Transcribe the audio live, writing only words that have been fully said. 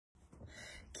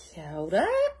Kia ora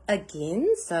again.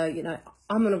 So, you know,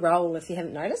 I'm on a roll if you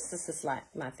haven't noticed. This is like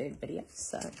my third video.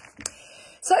 So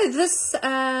this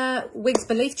week's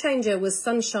belief changer was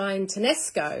Sunshine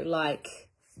Tenasco, like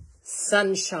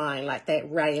sunshine, like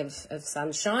that ray of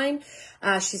sunshine.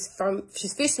 She's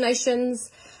First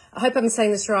Nations. I hope I'm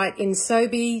saying this right.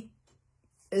 Nsobi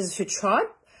is her tribe.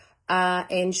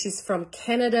 And she's from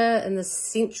Canada in the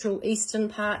central eastern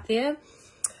part there.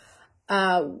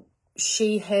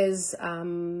 She has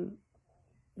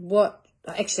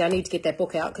actually I need to get that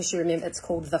book out because it's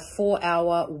called The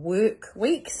 4-Hour Work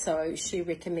Week. So she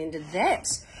recommended that.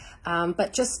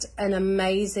 But just an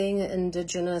amazing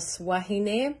Indigenous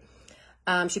wahine.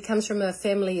 She comes from a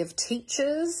family of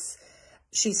teachers.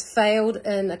 She's failed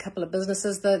in a couple of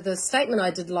businesses. The statement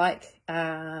I did like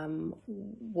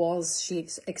was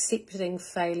she's accepting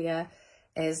failure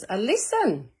as a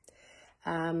lesson.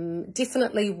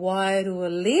 Definitely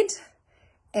wairoa-led,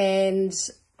 and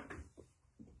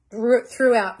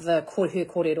throughout her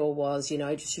kōrero was, you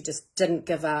know, she just didn't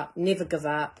give up, never give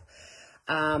up.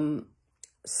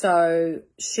 So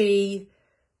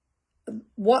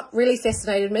what really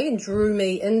fascinated me and drew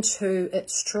me into it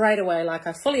straight away, like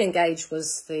I fully engaged,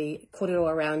 was the kōrero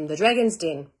around the Dragon's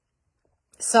Den.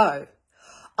 So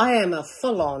I am a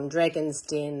full-on Dragon's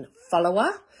Den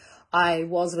follower. I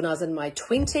was when I was in my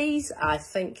 20s. I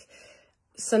think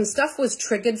some stuff was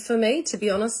triggered for me, to be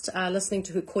honest, listening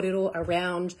to her kōrero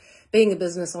around being a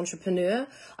business entrepreneur.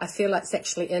 I feel like it's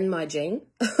actually in my gene.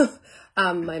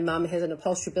 My mum has an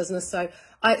upholstery business, so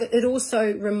it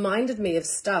also reminded me of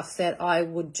stuff that I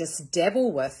would just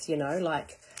dabble with, you know,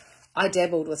 like I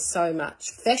dabbled with so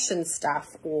much fashion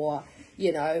stuff or,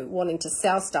 you know, wanting to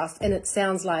sell stuff, and it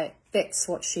sounds like that's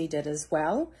what she did as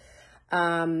well.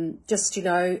 Just, you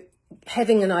know,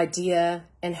 having an idea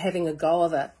and having a go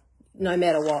of it, no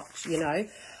matter what, you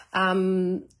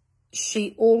know.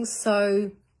 She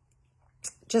also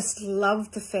just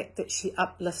loved the fact that she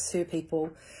uplifts her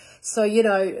people. So, you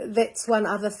know, that's one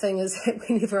other thing, is that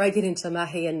whenever I get into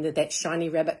mahi and that shiny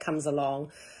rabbit comes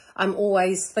along, I'm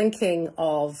always thinking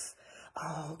of,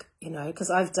 oh, you know,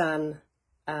 because I've done,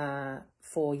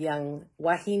 for young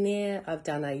wahine, I've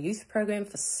done a youth program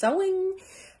for sewing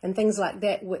and things like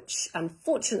that, which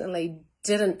unfortunately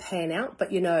didn't pan out.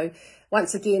 But, you know,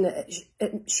 once again,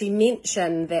 she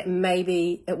mentioned that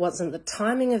maybe it wasn't the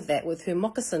timing of that with her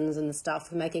moccasins and stuff,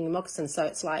 for making moccasins. So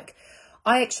it's like,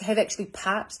 I have actually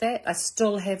parked that. I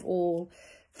still have all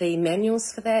the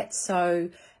manuals for that. So,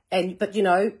 but you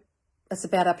know, it's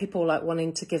about our people like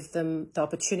wanting to give them the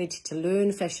opportunity to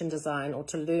learn fashion design or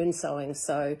to learn sewing.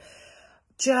 So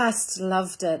just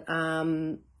loved it.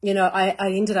 You know,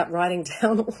 I ended up writing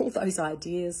down all those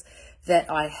ideas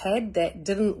that I had that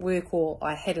didn't work or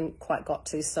I hadn't quite got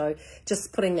to. So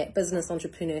just putting that business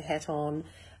entrepreneur hat on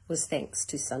was thanks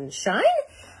to Sunshine.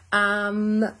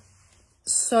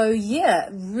 So yeah,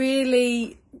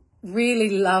 really, really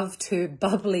loved her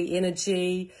bubbly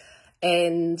energy,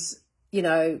 and, you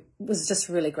know, was just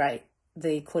really great,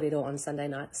 the kōrero on Sunday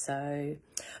night. So I'm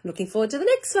looking forward to the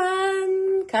next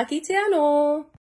one. Ka kite anō.